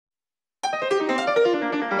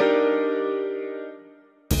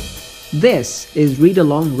This is Read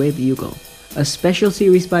Along with Yugal, a special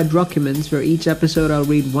series by Documents where each episode I'll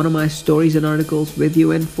read one of my stories and articles with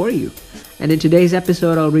you and for you. And in today's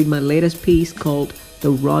episode I'll read my latest piece called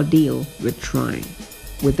The Raw Deal with Trying.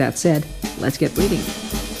 With that said, let's get reading.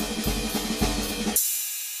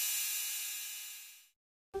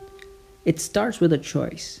 It starts with a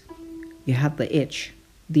choice. You have the itch,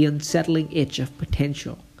 the unsettling itch of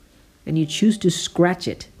potential, and you choose to scratch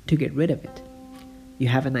it to get rid of it. You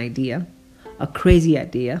have an idea, a crazy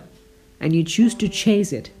idea, and you choose to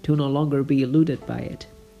chase it to no longer be eluded by it.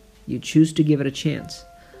 You choose to give it a chance,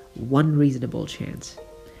 one reasonable chance.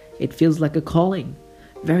 It feels like a calling,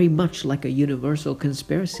 very much like a universal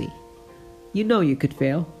conspiracy. You know you could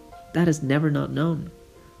fail, that is never not known,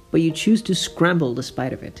 but you choose to scramble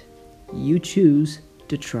despite of it. You choose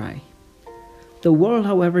to try. The world,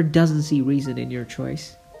 however, doesn't see reason in your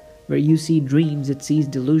choice. Where you see dreams, it sees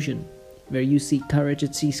delusion. Where you see courage,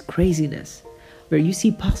 it sees craziness. Where you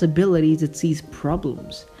see possibilities, it sees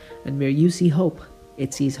problems. And where you see hope,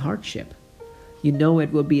 it sees hardship. You know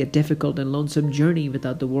it will be a difficult and lonesome journey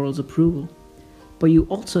without the world's approval. But you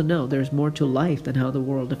also know there's more to life than how the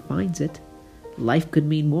world defines it. Life could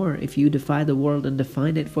mean more if you defy the world and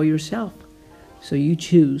define it for yourself. So you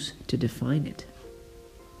choose to define it.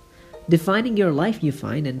 Defining your life, you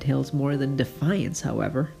find, entails more than defiance,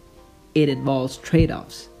 however. It involves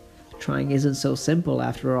trade-offs. Trying isn't so simple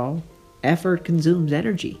after all. Effort consumes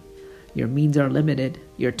energy. Your means are limited,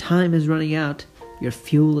 your time is running out, your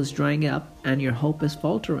fuel is drying up, and your hope is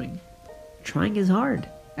faltering. Trying is hard,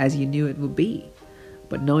 as you knew it would be,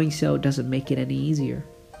 but knowing so doesn't make it any easier.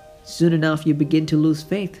 Soon enough you begin to lose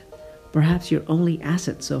faith, perhaps your only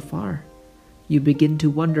asset so far. You begin to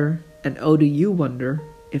wonder, and oh do you wonder,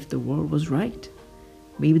 if the world was right.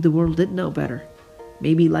 Maybe the world did know better.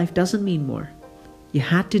 Maybe life doesn't mean more. You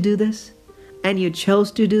had to do this, and you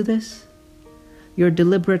chose to do this. Your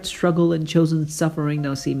deliberate struggle and chosen suffering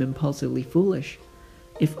now seem impulsively foolish.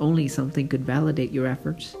 If only something could validate your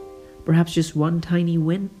efforts, perhaps just one tiny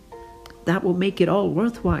win, that will make it all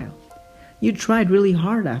worthwhile. You tried really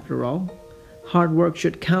hard after all. Hard work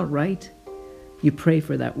should count, right? You pray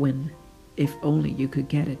for that win. If only you could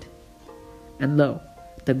get it. And lo,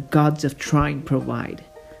 the gods of trying provide.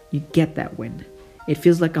 You get that win. It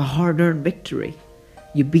feels like a hard-earned victory.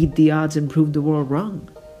 You beat the odds and proved the world wrong.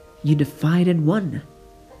 You defied and won.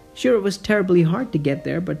 Sure, it was terribly hard to get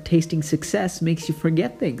there, but tasting success makes you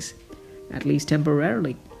forget things, at least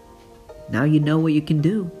temporarily. Now you know what you can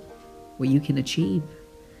do, what you can achieve.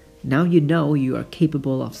 Now you know you are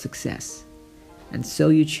capable of success, and so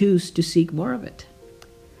you choose to seek more of it.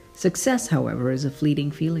 Success, however, is a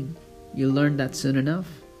fleeting feeling. You learn that soon enough.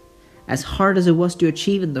 As hard as it was to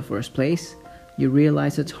achieve in the first place, you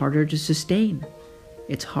realize it's harder to sustain.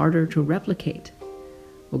 It's harder to replicate.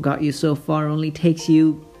 What got you so far only takes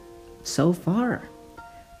you so far.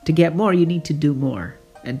 To get more, you need to do more.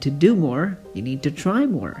 And to do more, you need to try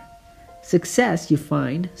more. Success, you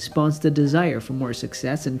find, spawns the desire for more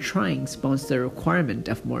success, and trying spawns the requirement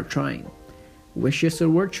of more trying. Vicious or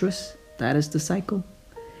virtuous, that is the cycle.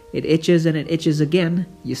 It itches and it itches again.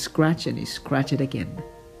 You scratch and you scratch it again.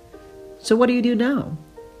 So what do you do now?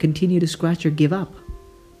 Continue to scratch or give up?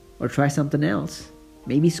 Or try something else?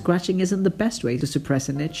 Maybe scratching isn't the best way to suppress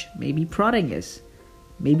an itch. Maybe prodding is.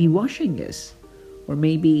 Maybe washing is. Or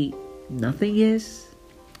maybe nothing is.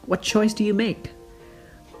 What choice do you make?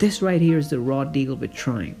 This right here is the raw deal with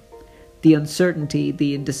trying. The uncertainty,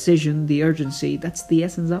 the indecision, the urgency, that's the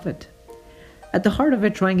essence of it. At the heart of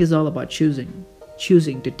it, trying is all about choosing.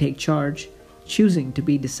 Choosing to take charge, choosing to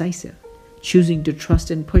be decisive, choosing to trust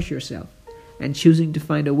and push yourself, and choosing to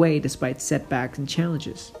find a way despite setbacks and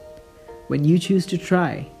challenges. When you choose to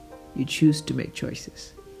try, you choose to make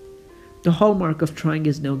choices. The hallmark of trying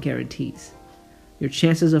is no guarantees. Your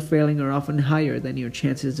chances of failing are often higher than your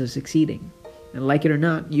chances of succeeding, and like it or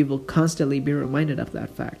not, you will constantly be reminded of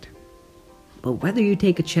that fact. But whether you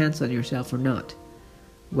take a chance on yourself or not,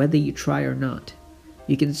 whether you try or not,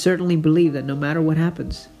 you can certainly believe that no matter what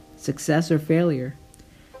happens, success or failure,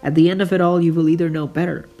 at the end of it all you will either know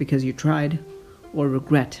better because you tried, or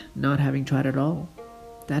regret not having tried at all.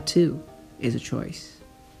 That too is a choice.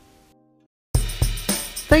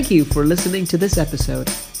 Thank you for listening to this episode.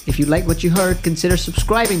 If you like what you heard, consider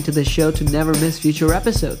subscribing to this show to never miss future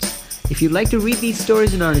episodes. If you'd like to read these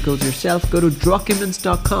stories and articles yourself, go to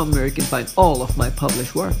Documents.com where you can find all of my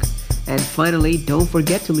published work. And finally, don't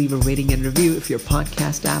forget to leave a rating and review if your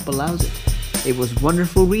podcast app allows it. It was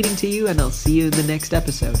wonderful reading to you, and I'll see you in the next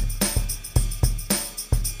episode.